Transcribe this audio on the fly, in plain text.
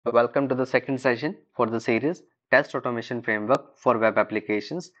Welcome to the second session for the series Test Automation Framework for Web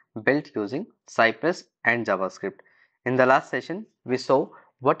Applications built using Cypress and JavaScript. In the last session, we saw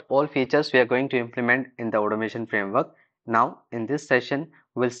what all features we are going to implement in the automation framework. Now, in this session,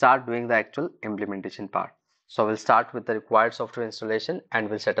 we'll start doing the actual implementation part. So, we'll start with the required software installation and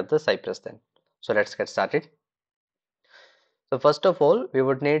we'll set up the Cypress then. So, let's get started. So first of all, we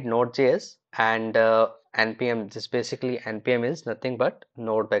would need Node.js and npm. This basically npm is nothing but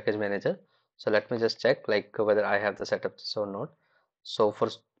Node Package Manager. So let me just check like whether I have the setup this or not. So for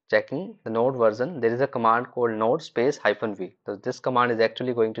checking the Node version, there is a command called node space -v. So this command is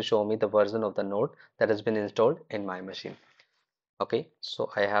actually going to show me the version of the node that has been installed in my machine. Okay, so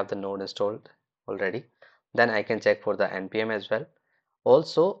I have the node installed already. Then I can check for the npm as well.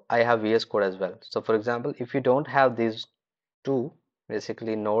 Also, I have VS Code as well. So for example, if you don't have these two,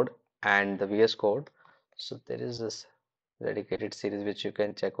 basically Node and the VS Code, so there is this dedicated series which you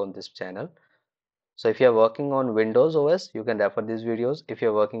can check on this channel. So if you are working on Windows OS, you can refer these videos. If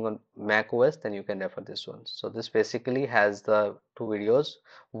you're working on Mac OS, then you can refer this one. So this basically has the two videos,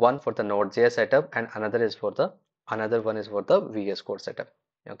 one for the Node.js setup and another one is for the VS Code setup.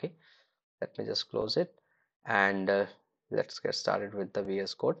 Okay, let me just close it and let's get started with the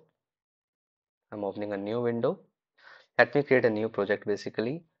VS Code. I'm opening a new window. Let me create a new project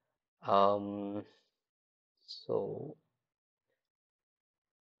basically. Um, so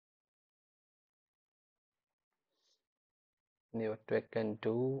what I can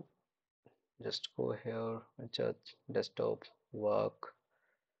do, just go here, just desktop, work,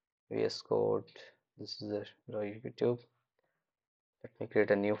 VS Code. This is the YouTube. Let me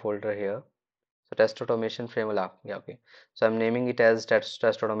create a new folder here. So test automation framework. Yeah, okay. So I'm naming it as test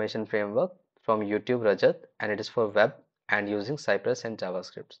automation framework from YouTube Rajat, and it is for web and using Cypress and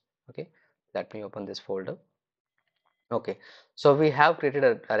JavaScript. Okay. Let me open this folder. Okay, so we have created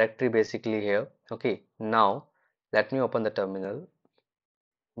a directory basically here. Okay, now let me open the terminal,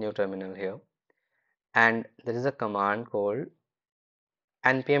 new terminal here, and there is a command called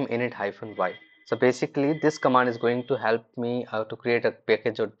npm init-y. So basically, this command is going to help me to create a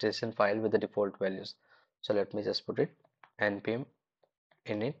package or JSON file with the default values. So let me just put it npm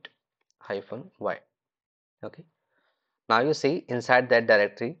init-y. Okay, now you see inside that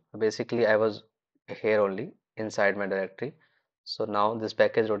directory, basically I was here only inside my directory. So now this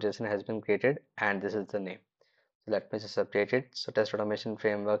package.json has been created and this is the name. So let me just update it. So test automation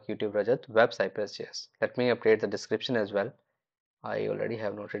framework YouTube Rajat web Cypress.js. Let me update the description as well. I already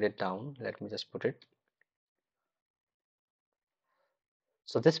have noted it down. Let me just put it.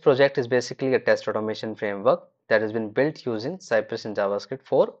 So this project is basically a test automation framework that has been built using Cypress and JavaScript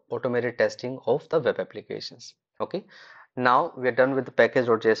for automated testing of the web applications. Okay. Now we are done with the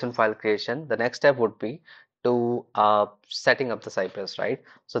package.json file creation. The next step would be to setting up the Cypress, right?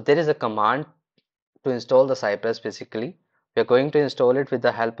 So there is a command to install the Cypress. Basically, we are going to install it with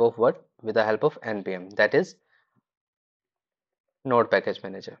the help of what? With the help of npm, that is Node Package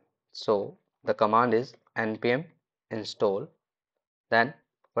Manager. So the command is npm install. Then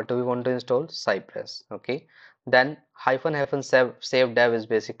what do we want to install? Cypress. Okay. Then save dev is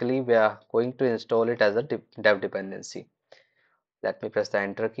basically we are going to install it as a dev dependency. Let me press the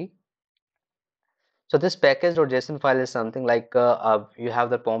enter key. So this package.json file is something like you have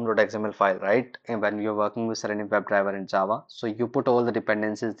the pom.xml file, right? And when you're working with Selenium WebDriver in Java, so you put all the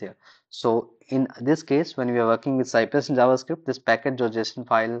dependencies there. So in this case, when we are working with Cypress and JavaScript, this package.json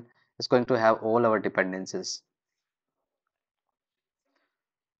file is going to have all our dependencies.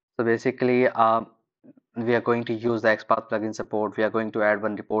 So basically, we are going to use the XPath plugin support. We are going to add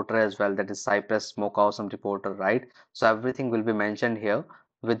one reporter as well, that is Cypress Smoke Awesome reporter, right? So everything will be mentioned here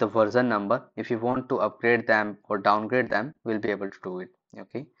with the version number. If you want to upgrade them or downgrade them, we'll be able to do it.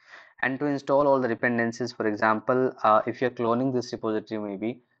 Okay. And to install all the dependencies, for example, if you're cloning this repository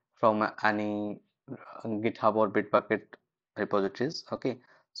maybe from any GitHub or Bitbucket repositories, okay,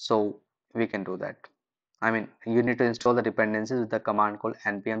 so we can do that. I mean, you need to install the dependencies with the command called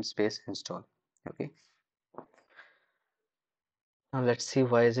npm space install. Okay. Now let's see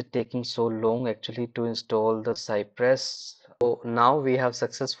why is it taking so long actually to install the Cypress. So now we have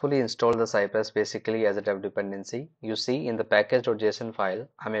successfully installed the Cypress basically as a dev dependency. You see in the package.json file,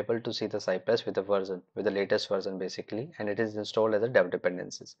 I'm able to see the Cypress with the version, with the latest version basically, and it is installed as a dev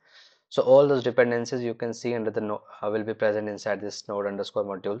dependencies. So all those dependencies you can see under the will be present inside this node underscore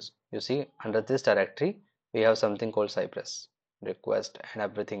modules. You see under this directory, we have something called Cypress request and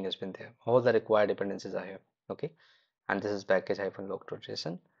everything has been there. All the required dependencies are here. Okay. And this is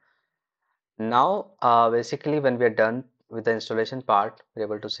package-log.json. Now, basically, when we are done with the installation part, we're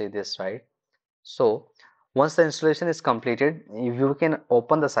able to see this, right? So, Once the installation is completed, you can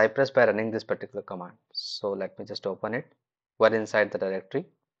open the Cypress by running this particular command. So let me just open it. We're inside the directory.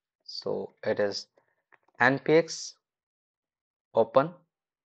 So it is npx open,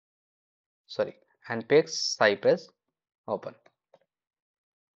 sorry, npx Cypress open.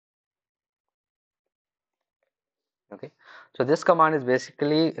 Okay, so this command is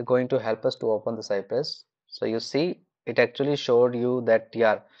basically going to help us to open the Cypress. So you see, it actually showed you that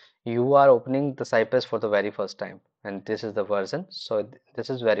yeah, you are opening the Cypress for the very first time, and this is the version. So this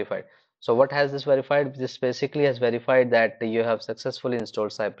is verified. So what has this verified? This basically has verified that you have successfully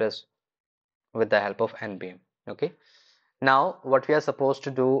installed Cypress with the help of npm. Okay, now what we are supposed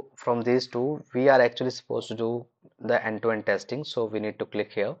to do from these two, we are actually supposed to do the end-to-end testing. So we need to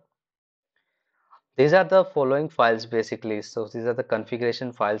click here. These are the following files basically. So these are the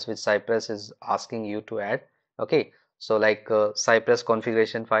configuration files which Cypress is asking you to add. Okay, so like Cypress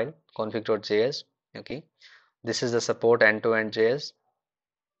configuration file, config.js. Okay, this is the support end-to-end JS.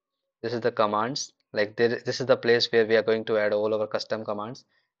 This is the commands. Like this is the place where we are going to add all our custom commands.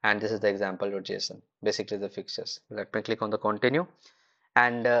 And this is the example.json, basically the fixtures. Let me click on the continue.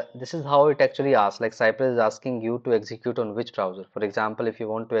 And this is how it actually asks. Like Cypress is asking you to execute on which browser. For example, if you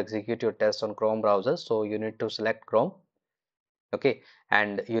want to execute your test on Chrome browser, so you need to select Chrome. Okay,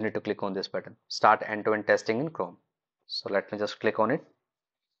 and you need to click on this button, start end-to-end testing in Chrome. So let me just click on it.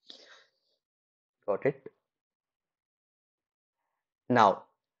 Got it. Now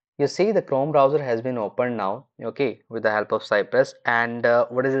you see the Chrome browser has been opened now, okay, with the help of Cypress. And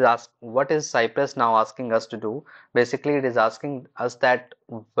what is Cypress now asking us to do? Basically, it is asking us that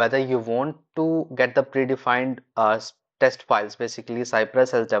whether you want to get the predefined test files. Basically, Cypress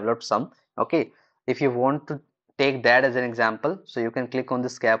has developed some. Okay, if you want to take that as an example, so you can click on the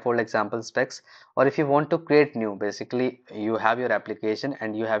scaffold example specs, or if you want to create new, basically you have your application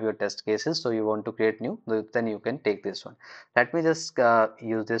and you have your test cases, so you want to create new, then you can take this one. Let me just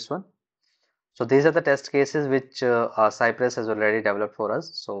use this one. So these are the test cases which Cypress has already developed for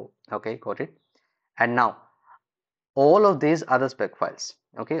us. So okay, got it. And now all of these are the spec files.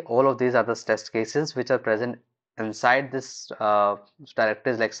 Okay, all of these are the test cases which are present inside this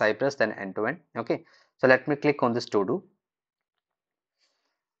directories like Cypress, then end to end. Okay, so let me click on this to do.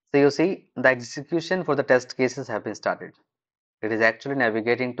 So you see the execution for the test cases have been started. It is actually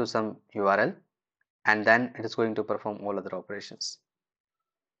navigating to some URL and then it is going to perform all other operations.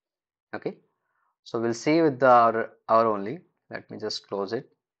 Okay, so we'll see with the our only. Let me just close it,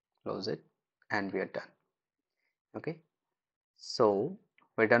 and we are done. Okay, so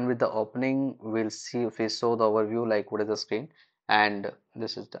we're done with the opening. We'll see if we saw the overview, like what is the screen, and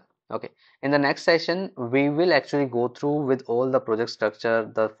this is done. Okay, in the next session, we will actually go through with all the project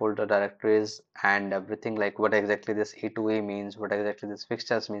structure, the folder directories, and everything, like what exactly this E2E means, what exactly this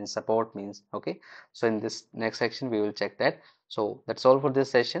fixtures means, support means. Okay, so in this next section, we will check that. So that's all for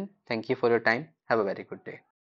this session. Thank you for your time. Have a very good day.